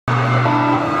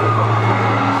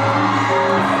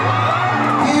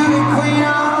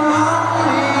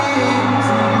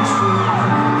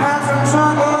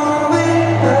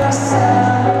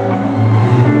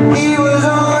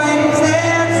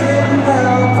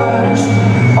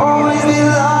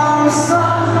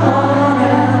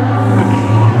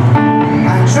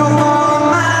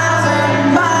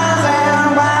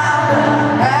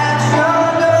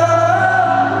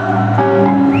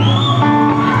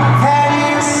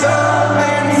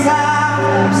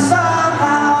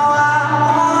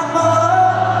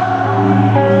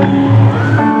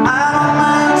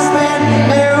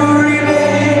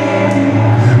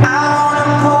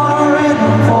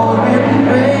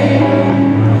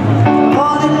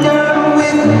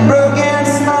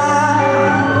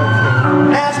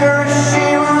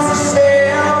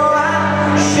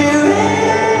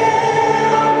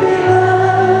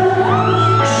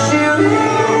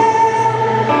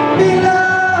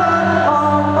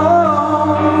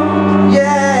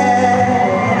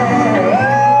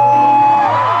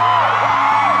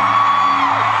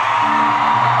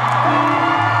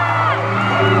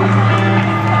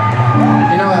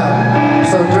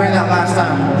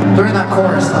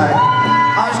chorus,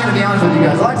 I'm just gonna be honest with you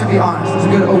guys. I like to be honest. It's a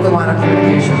good open line of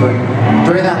communication, but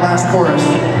during that last chorus,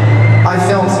 I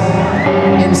felt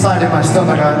inside of my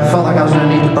stomach, I felt like I was gonna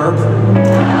need to burp.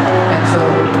 And so,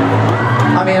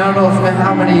 I mean, I don't know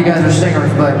how many of you guys are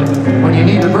singers, but when you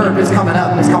need to burp, it's coming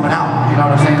up, it's coming out. You know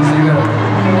what I'm saying? So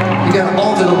you gotta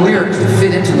alter the lyrics to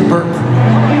fit into the burp.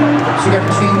 So you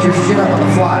gotta change your shit up on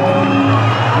the fly.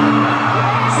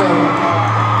 So,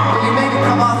 you make it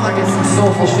come off like it's some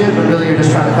soulful shit, but really you're just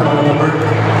trying to come up with a burp.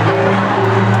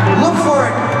 Look for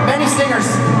it. Many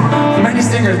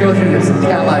singers go through this. It's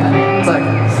kind of like, it's like,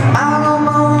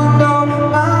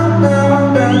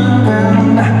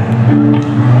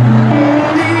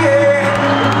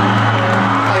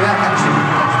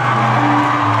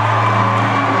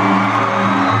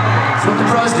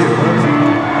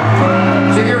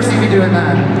 doing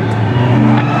that.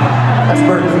 That's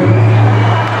burp.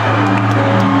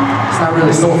 It's not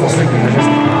really soulful singing,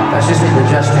 that's just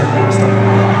indigestion and stuff.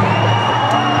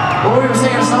 What were we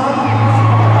singing a song?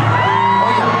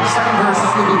 Oh yeah, second verse,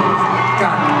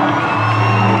 got it.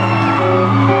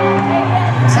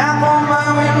 Tap on my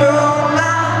window,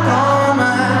 knock on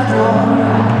my door.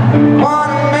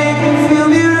 Wanna make me feel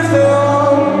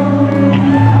beautiful.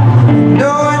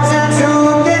 No attempt to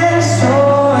get so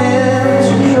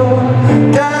insecure.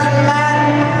 Doesn't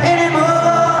matter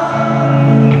anymore.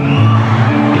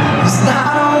 It's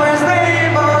not always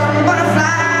rainbows and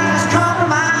butterflies.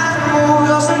 Compromise moves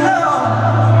us alone.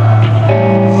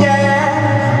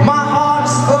 Yeah, my heart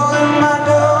is full and my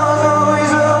door's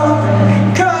always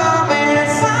open. Come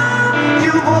anytime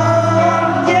you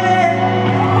want. Yeah,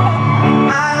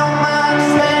 I don't mind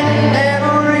spending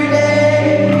every day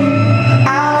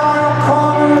out on a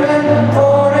corner in the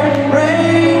pouring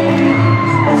rain.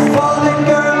 For the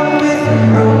girl with a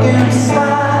broken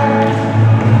smile,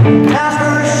 ask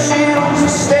her if she wants to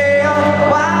stay a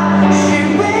while. She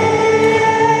will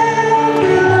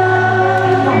be loved.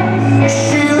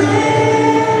 She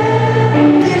will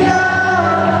be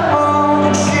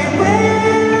loved. She will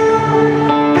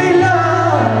be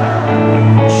loved.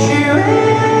 She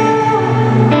will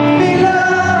be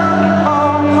loved.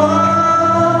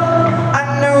 I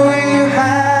knew you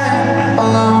had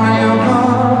alone in your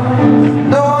car.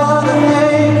 No other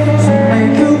things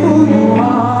make you who you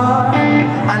are.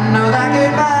 I know that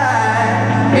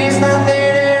goodbye means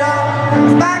nothing at all.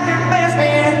 If I can best me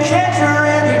to catch her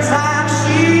every time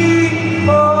she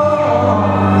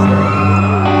falls.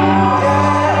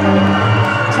 Yeah.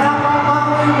 Tap on my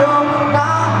window,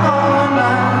 knock on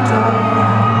my door.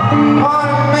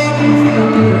 Wanna make you feel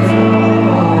beautiful.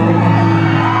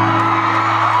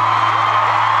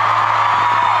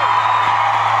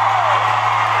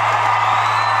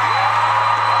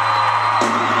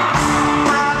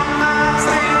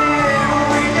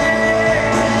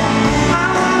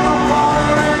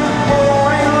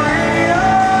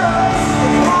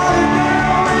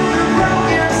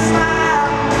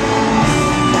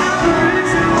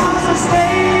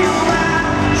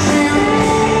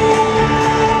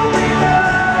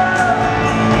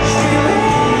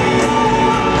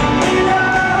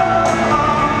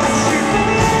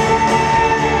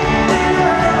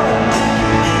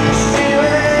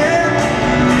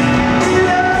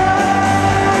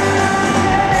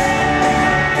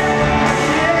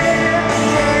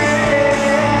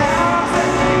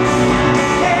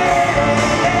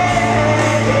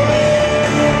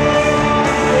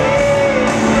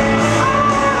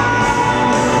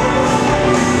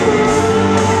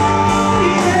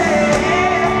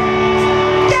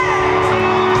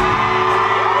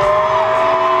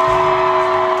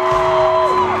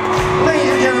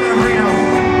 Ladies and gentlemen of Reno,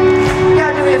 you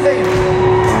gotta do me a favor.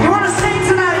 You wanna sing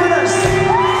tonight with us?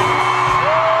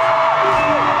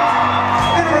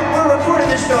 We're recording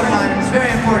this show tonight, and it's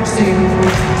very important to see.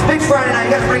 It's Big Friday night,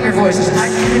 you gotta bring your voices. Tonight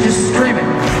you can just scream it. I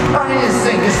don't need you to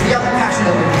sing, just yell it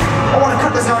passionately. I wanna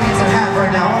cut this audience in half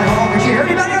right now. I wanna go over here.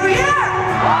 Everybody over here!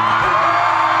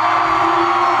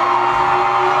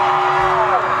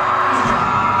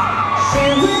 She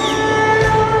will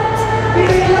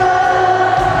be loved.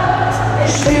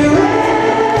 She will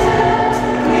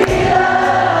be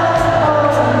loved.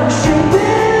 She will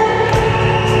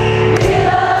be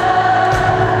loved.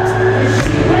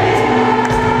 She will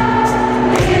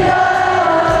be loved.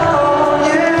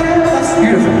 Yeah, that's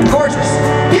beautiful, gorgeous,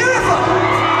 beautiful.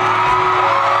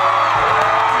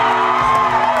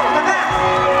 In the back,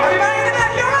 everybody in the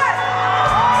back, you're right.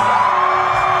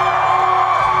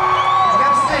 You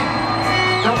gotta sing.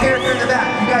 Don't care if you're in the back.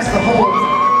 You guys are the whole. You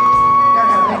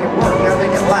gotta make it work. You gotta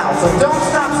make it loud. So don't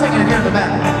stop singing if you're in the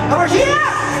back. Over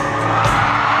here!